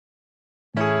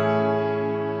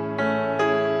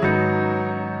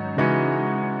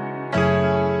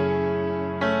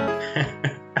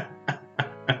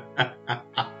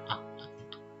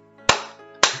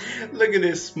Look at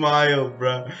his smile,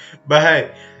 bro. But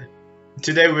hey,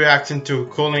 today we're reacting to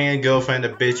Calling a Girlfriend a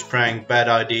Bitch Prank Bad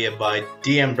Idea by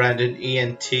DM Brandon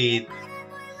ENT.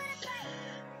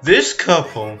 This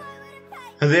couple,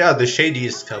 they are the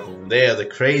shadiest couple. They are the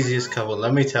craziest couple.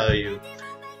 Let me tell you,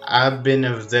 I've been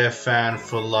their fan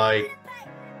for like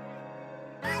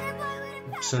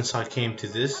since I came to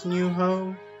this new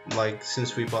home, like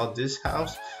since we bought this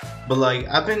house. But like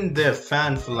I've been their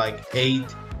fan for like 8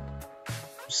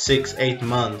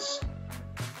 months,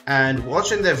 and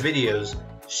watching their videos,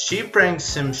 she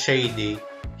pranks him shady,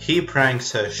 he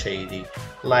pranks her shady.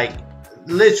 Like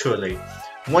literally,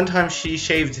 one time she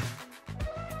shaved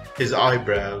his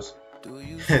eyebrows.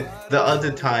 The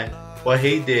other time what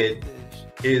he did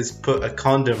is put a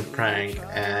condom prank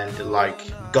and like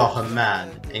got her mad.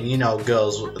 And you know,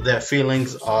 girls, their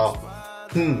feelings are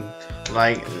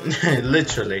like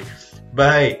literally.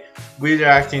 But hey, we're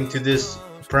reacting to this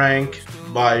prank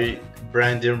by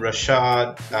Brandon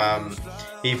Rashad.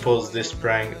 He posted this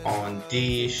prank on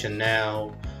D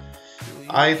Chanel.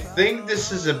 I think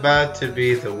this is about to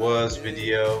be the worst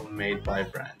video made by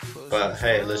Brandon, but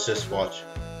hey, let's just watch.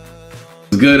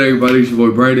 What's good, everybody? It's your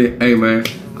boy Brandon. Hey man,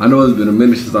 I know it's been a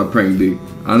minute since I pranked D.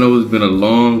 I know it's been a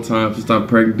long time since I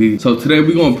pranked D. So today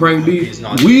we gonna prank D.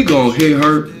 We gonna hit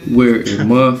her where it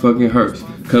motherfucking hurts.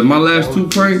 Cause my last two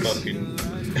pranks,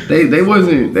 they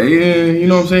wasn't, you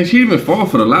know what I'm saying? She didn't even fall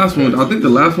for the last one. I think the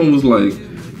last one was like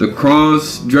the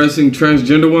cross-dressing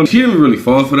transgender one. She didn't really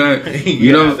fall for that.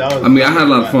 You know? I mean, I had a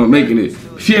lot of fun making it.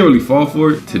 She didn't really fall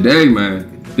for it. Today,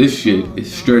 man, this shit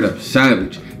is straight up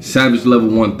savage. Savage level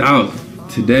 1000.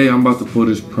 Today, I'm about to pull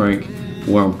this prank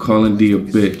where I'm calling D a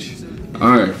bitch.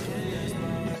 Alright.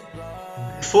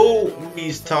 Before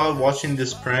we start watching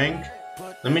this prank,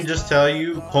 let me just tell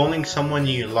you, calling someone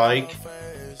you like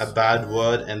a bad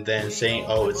word and then saying,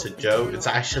 oh, it's a joke, it's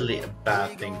actually a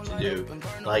bad thing to do.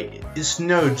 Like, it's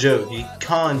no joke. You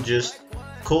can't just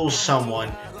call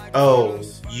someone, oh,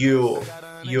 you're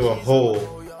a whore,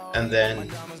 and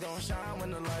then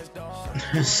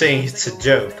saying it's a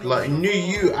joke. Like, no,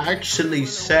 you actually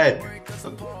said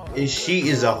she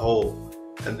is a whore,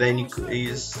 and then you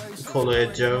just call her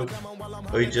a joke,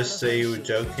 or you just say you were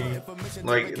joking.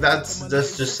 Like, that's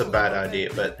just a bad idea.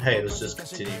 But hey, let's just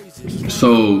continue.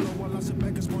 So,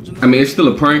 I mean, it's still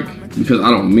a prank because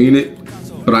I don't mean it,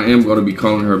 but I am gonna be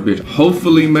calling her a bitch.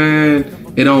 Hopefully,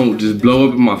 man, it don't just blow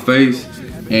up in my face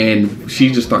and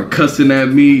she just start cussing at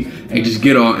me and just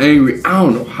get all angry. I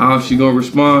don't know how she gonna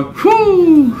respond.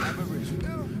 Whew.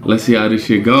 Let's see how this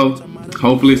shit go.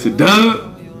 Hopefully it's a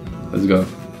dub. Let's go.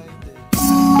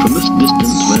 From this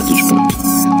distant vantage point,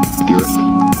 the Earth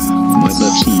might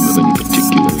not seem of any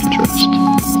particular interest.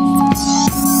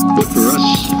 But for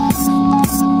us,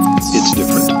 it's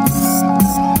different.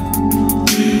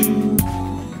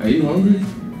 Are you hungry?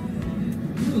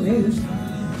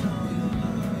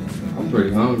 I'm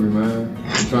pretty hungry, man.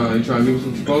 You trying to give me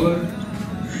some Chipotle?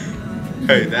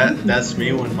 Hey, that's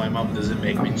me when my mom doesn't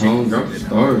make me chicken. I'm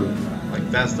starving. Like,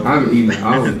 that's the I haven't eaten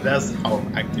out. That's how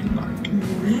I'm acting like.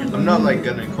 I'm not like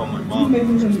gonna call my mom a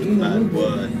bad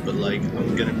word, but like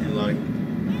I'm gonna be like,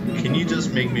 can you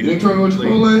just make me? You ain't trying to go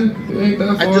Chipotle? It ain't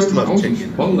that far. I just love chicken,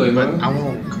 Chipotle, but man. I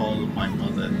won't call my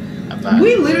mother a bad word.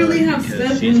 We literally have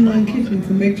stuff in the kitchen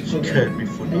to make Chipotle. She cut me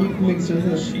for and you can make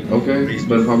yourself. Okay,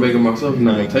 but if I make it myself, it's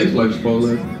not gonna taste like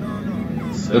Chipotle.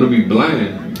 So, it'll be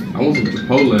bland. I want some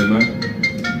Chipotle, man.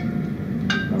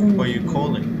 Who are you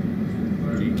calling?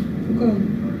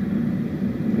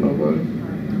 Nobody.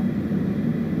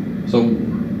 So,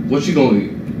 what you gonna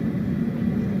eat?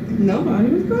 Nobody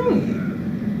was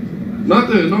calling.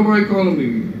 Nothing. Nobody calling me.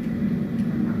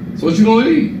 So what you gonna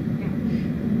eat?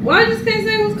 Well, I just can't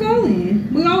say who's calling.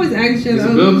 We always ask each other. It's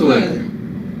a bill collector.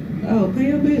 Oh, pay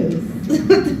your bills.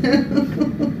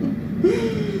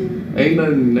 Ain't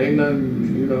nothing,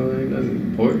 you know, ain't nothing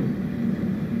important.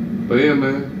 But yeah,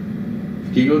 man.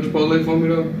 Can you go Chipotle for me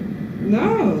though?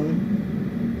 No.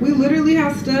 We literally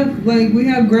have stuff, like we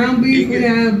have ground beef, we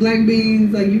have black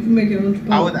beans, like you can make your own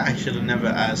Chipotle. I would actually never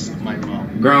ask my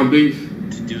mom. Ground beef?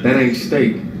 To do that ain't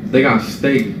steak. They got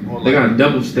steak. Like, they got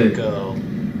double steak.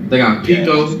 They got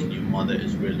pico. Asking your mother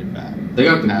is really bad. They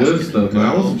got the good stuff, man.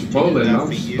 I want some Chipotle and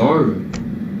I'm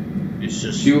starving. It's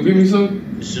just. You gonna give me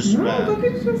some? It's just bad. No, go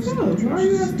get it yourself. Why are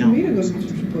you asking me to go get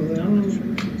your Chipotle? I don't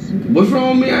know. What's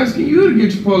wrong with me asking you to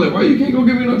get Chipotle? Why you can't go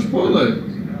get me no Chipotle?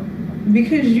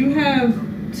 Because you have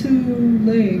 2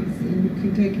 legs and you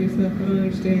can take yourself. I don't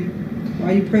understand. Why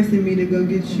are you pressing me to go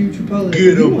get you Chipotle?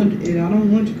 Get him. I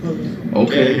don't want Chipotle.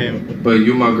 Okay, but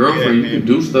you're my girlfriend. You can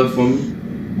do stuff for me.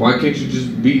 Why can't you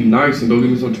just be nice and go get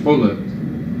me some Chipotle?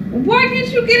 Why can't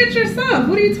you get it yourself?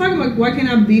 What are you talking about? Why can't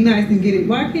I be nice and get it?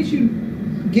 Why can't you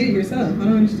get it yourself? I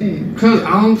don't understand. Because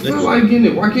I don't feel like getting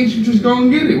it. Why can't you just go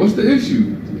and get it? What's the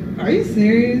issue? Are you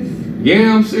serious?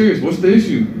 Yeah, I'm serious. What's the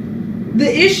issue?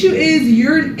 The issue is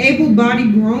you're an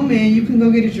able-bodied grown man. You can go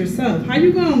get it yourself. How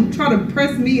you gonna try to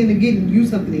press me into getting you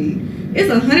something to eat? It's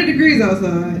 100 degrees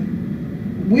outside.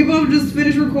 We both just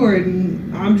finished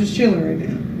recording. I'm just chilling right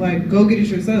now. Like, go get it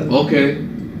yourself. Okay.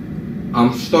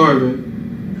 I'm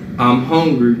starving. I'm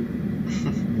hungry.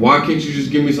 Why can't you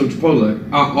just give me some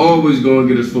Chipotle? I always go and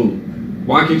get us food.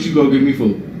 Why can't you go get me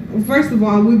food? Well, first of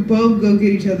all, we both go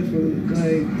get each other food.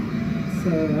 Like,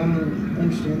 so I don't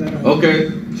understand that.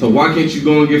 Okay, so why can't you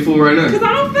go and get food right now? Because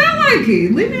I don't feel like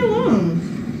it. Leave me alone.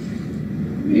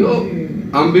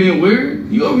 I'm being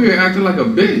weird? You over here acting like a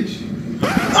bitch.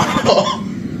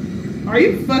 Are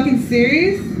you fucking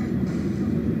serious?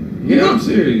 Yeah, I'm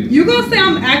serious. You gonna say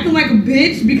I'm acting like a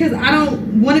bitch because I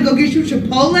don't want to go get you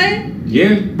Chipotle?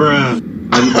 Yeah. Bruh.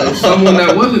 Someone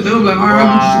that wasn't, they were like, alright,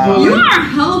 I'll get you Chipotle. You are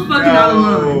hella fucking out of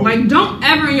line. Like, don't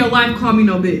ever in your life call me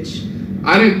no bitch.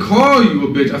 I didn't call you a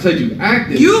bitch. I said you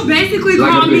acted. You basically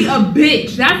like called me a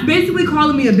bitch. That's basically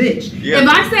calling me a bitch. Yeah. If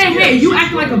I say, hey, you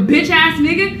acting like a bitch ass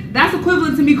nigga, that's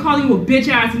equivalent to me calling you a bitch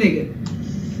ass nigga.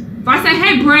 If I say,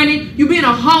 hey, Brandon, you being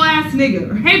a hoe ass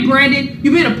nigga, or hey, Brandon,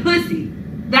 you being a pussy,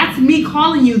 that's me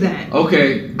calling you that.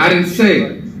 Okay, I didn't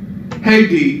say, hey,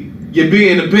 D, you're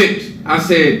being a bitch. I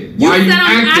said, why you you said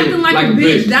I'm acting like a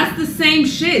bitch. That's the same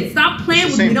shit. Stop playing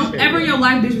with me. Don't ever in your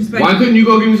life disrespect me. Why couldn't you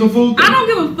go give me some food? I don't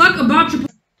give a fuck about your...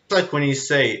 It's like when you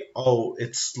say, oh,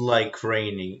 it's like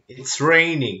raining. It's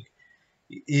raining.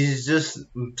 It's just,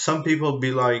 some people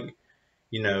be like,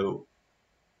 you know,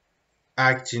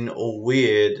 acting all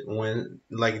weird when,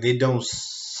 like, they don't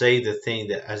say the thing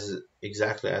that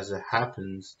exactly as it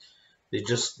happens. They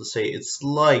just say it's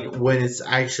like when it's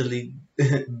actually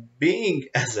being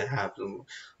as it happens.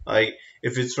 Like,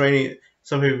 if it's raining,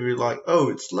 some people be like, oh,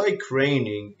 it's like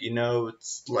raining, you know,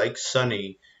 it's like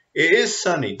sunny. It is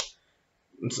sunny.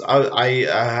 I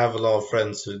have a lot of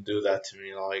friends who do that to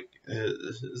me, like,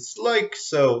 it's like,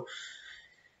 so,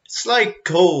 it's like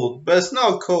cold, but it's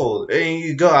not cold, and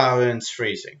you go out and it's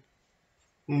freezing.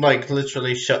 Like,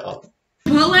 literally, shut up.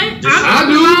 Clearly,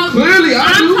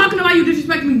 I'm talking about you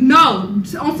disrespecting me. No,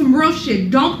 on some real shit.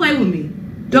 Don't play with me.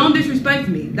 Don't disrespect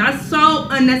me. That's so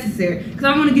unnecessary. Because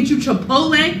I want to get you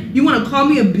Chipotle. You want to call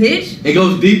me a bitch? It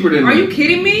goes deeper than that. Are you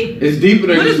kidding me? It's deeper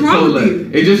than what is wrong with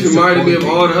you? It just reminded me of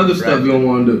all the other stuff you don't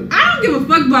want to do. I don't give a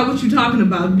fuck about what you're talking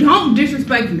about. Don't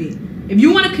disrespect me. If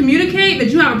you want to communicate that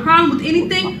you have a problem with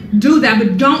anything, do that.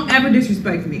 But don't ever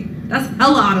disrespect me. That's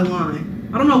hella out of line.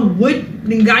 I don't know what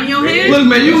got in your head. Look,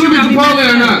 man, you gonna give me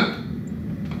Chipotle or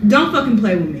not? Don't fucking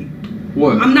play with me.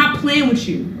 What? I'm not playing with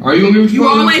you. Are you gonna give me Chipotle? You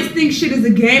always think shit is a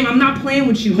game. I'm not playing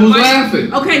with you. Who's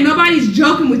laughing? Okay, nobody's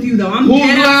joking with you though. I'm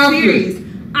dead ass serious.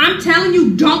 I'm telling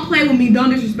you, don't play with me. Don't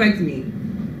disrespect me.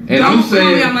 And don't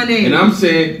call me out my name. And I'm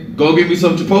saying, go get me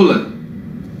some Chipotle.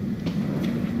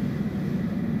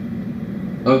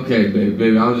 Okay,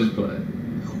 baby, I was just playing.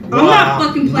 I'm not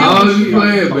fucking playing. I was just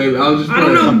playing, baby. I was just playing.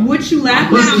 I don't know what you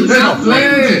laughing at. I'm not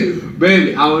playing with you.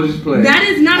 Baby, I was just playing. That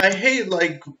is not. I hate,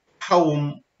 like,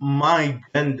 how my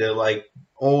gender, like,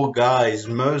 all guys,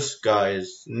 most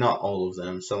guys, not all of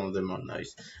them, some of them are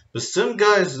nice, but some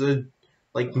guys,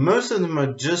 like, most of them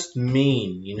are just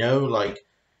mean, you know, like,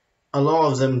 a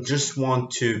lot of them just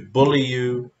want to bully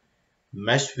you,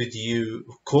 mess with you,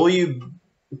 call you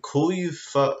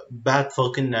bad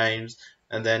fucking names,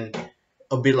 and then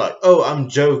I'll be like, oh, I'm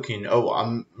joking, oh,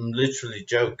 I'm literally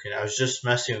joking, I was just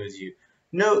messing with you.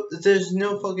 No, there's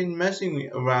no fucking messing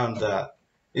around that.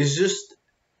 It's just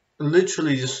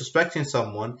literally disrespecting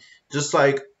someone, just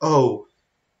like, oh,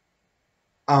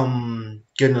 I'm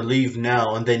gonna leave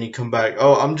now, and then you come back,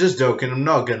 oh, I'm just joking, I'm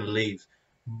not gonna leave,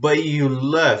 but you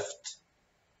left.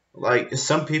 Like,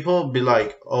 some people be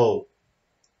like, oh,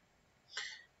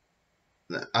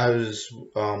 I was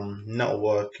not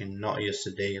working, not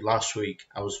yesterday, last week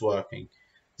I was working.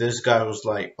 This guy was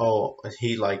like, oh,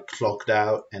 he like clocked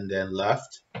out and then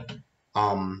left.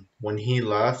 When he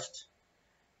left,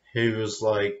 he was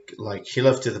like he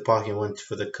left to the park and went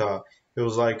for the car. He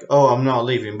was like, oh, I'm not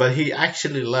leaving, but he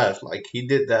actually left. Like, he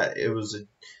did that.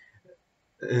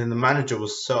 And the manager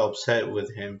was so upset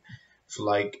with him for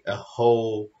like a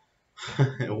whole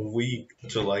week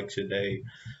to like today.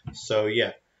 So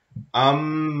yeah,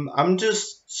 I'm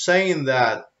just saying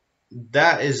that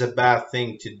is a bad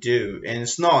thing to do, and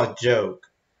it's not a joke.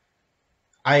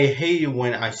 I hate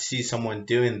when I see someone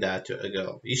doing that to a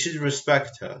girl. You should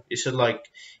respect her. You should, like,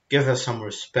 give her some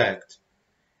respect.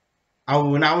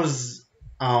 when I was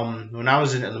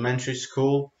in elementary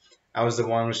school, I was the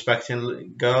one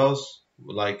respecting girls,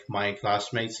 like my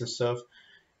classmates and stuff.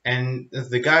 And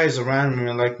the guys around me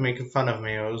were like making fun of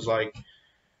me. It was like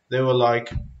they were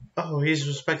like, "Oh, he's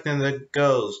respecting the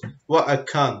girls. What a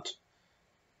cunt!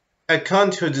 A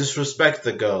cunt who disrespects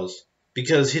the girls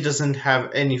because he doesn't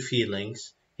have any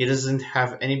feelings. He doesn't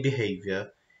have any behavior.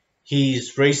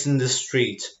 He's racing the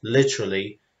street,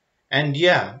 literally. And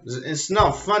yeah, it's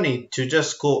not funny to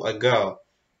just call a girl,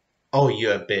 oh,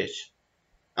 you're a bitch.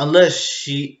 Unless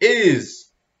she is.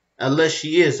 Unless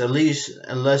she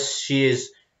is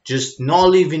just not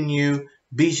leaving you,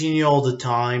 beating you all the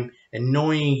time,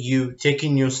 annoying you,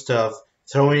 taking your stuff,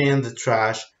 throwing it in the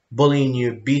trash, bullying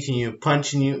you, beating you,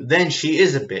 punching you, then she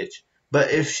is a bitch.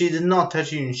 But if she did not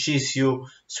touch you and she's your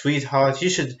sweetheart, you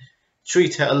should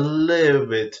treat her a little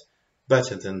bit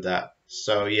better than that.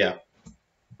 So yeah.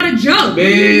 Not a joke.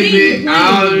 Baby,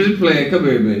 I was just playing. Come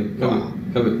here, baby.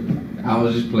 Come here. I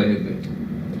was just playing, baby.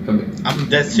 Come here. I'm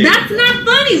dead serious. That's not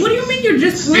funny. What do you mean you're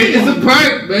just playing? It's a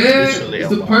prank, man. Literally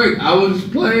It's a prank. I was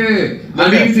just playing.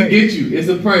 I need to get you. It's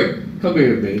a prank. Come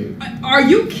here, baby. Are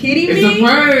you kidding me? It's a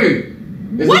prank.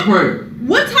 It's what? a prank.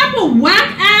 What type of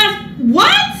whack ass?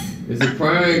 What? It's a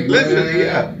prank, man. Literally,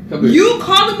 yeah. Come here. You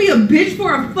calling me a bitch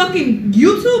for a fucking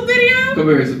YouTube video? Come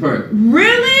here. It's a prank.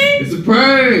 Really? It's a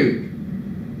prank.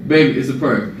 Baby, it's a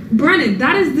prank. Brennan,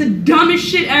 that is the dumbest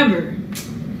shit ever.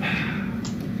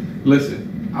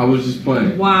 Listen, I was just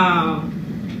playing. Wow.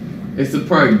 It's a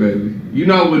prank, baby. You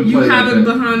know I wouldn't play You have like it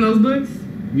that. behind those books?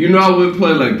 You know I wouldn't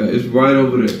play like that. It's right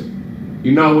over there.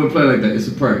 You know I wouldn't play like that. It's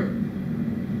a prank.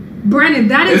 Brennan,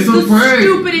 that is It's a the prank.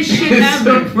 stupidest shit It's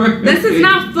ever. a prank. This is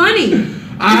not funny.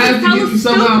 I had to get you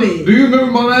somehow. Stupid. Do you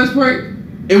remember my last prank?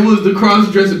 It was the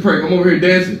cross-dressing prank. I'm over here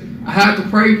dancing. I had to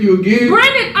prank you again.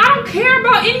 Brennan, I don't care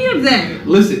about any of that.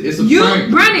 Listen, it's a prank.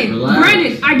 Brennan, Relax.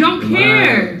 Brennan, I don't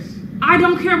care. Relax. I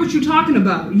don't care what you're talking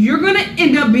about. You're gonna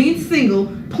end up being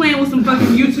single, playing with some fucking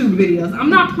YouTube videos. I'm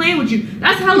not playing with you.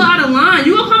 That's hella out of line.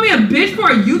 You gonna call me a bitch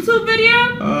for a YouTube video?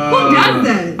 Who does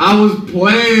that? I was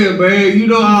playing, man. You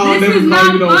know I'll This is never call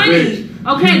not you no funny. bitch.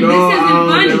 Okay, You know this isn't I'll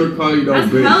funny. never call you no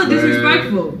That's bitch, hella man.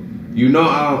 disrespectful. You know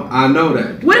I know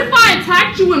that. What if I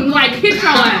attacked you and like hit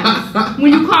your ass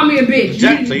when you call me a bitch?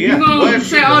 Exactly, yeah. You What gonna if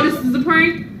say, she "Oh, does this is a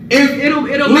prank"? If It'll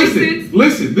make listen, sense.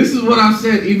 listen. This is what I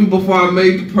said even before I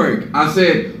made the prank. I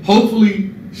said,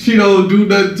 hopefully she don't do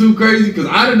nothing too crazy because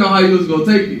I didn't know how you was gonna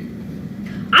take it.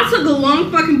 I took a long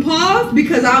fucking pause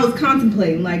because I was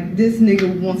contemplating, like, this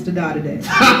nigga wants to die today. And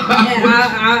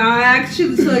I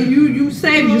actually, so you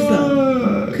saved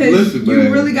yourself. Because Listen, you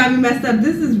man. really got me messed up.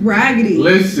 This is raggedy.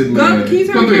 Listen, Go, man. can you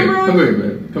turn Come the here. camera on? Come here,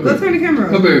 man. Come Go here. turn the camera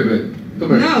on. Come here, man. Come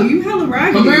here. No, you hella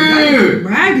raggedy. Come That here. is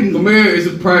raggedy. Come here. It's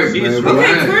a prank, She's man. okay,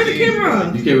 Relax. Okay, turn the camera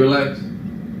on. You can't relax.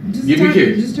 Just Give me turn, a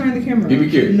kiss. Just turn the camera on. Give me a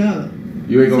kiss. No.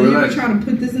 You ain't So gonna you were relax. trying to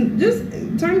put this in. Just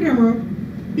turn the camera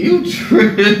on. You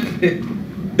tripping.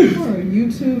 For a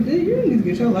YouTube, you need to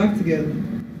get your life together.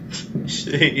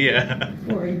 Yeah.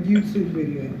 For a YouTube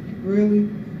video. Really?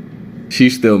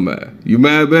 She's still mad. You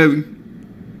mad, baby?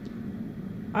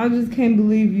 I just can't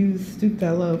believe you stooped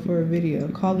that low for a video.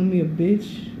 Calling me a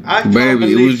bitch. I can't Baby, it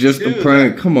believe was just too a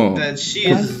prank. Come on. That she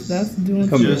That's is. doing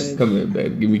Come too here. Just- much. Come here,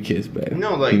 baby. Give me a kiss, baby.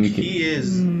 No, like Give me a kiss. he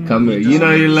is. Come here. he You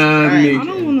know you doesn't love prank. me. I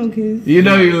don't want no kiss. You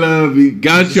know you love me.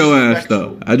 Got your ass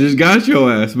though. Disrespectful. I just got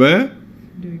your ass, man.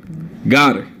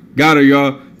 Got her. Got her,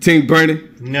 y'all. Team Bernie.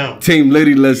 No. Team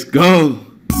Liddy, let's go.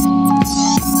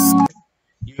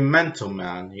 You're mental,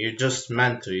 man. You're just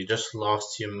mental. You just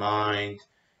lost your mind.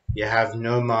 You have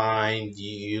no mind.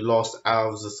 You lost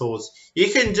out of the thoughts.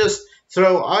 You can just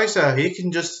throw ice at her. You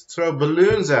can just throw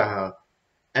balloons at her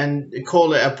and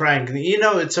call it a prank. You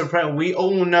know it's a prank. We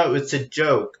all know it's a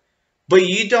joke. But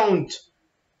you don't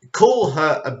call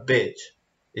her a bitch.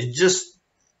 It's just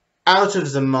out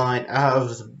of the mind, out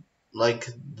of the, like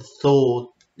the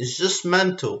thought. It's just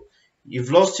mental.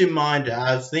 You've lost your mind.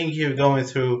 I think you're going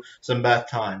through some bad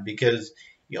time because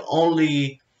you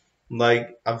only, like,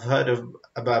 I've heard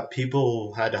about people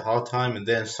who had a hard time and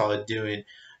then started doing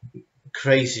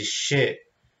crazy shit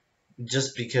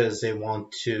just because they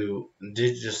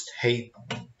just hate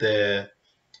their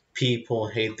people,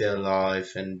 hate their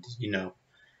life, and you know.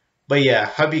 But yeah,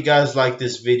 hope you guys like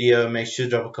this video. Make sure to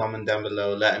drop a comment down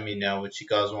below letting me know what you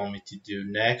guys want me to do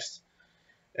next.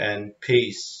 And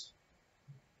peace.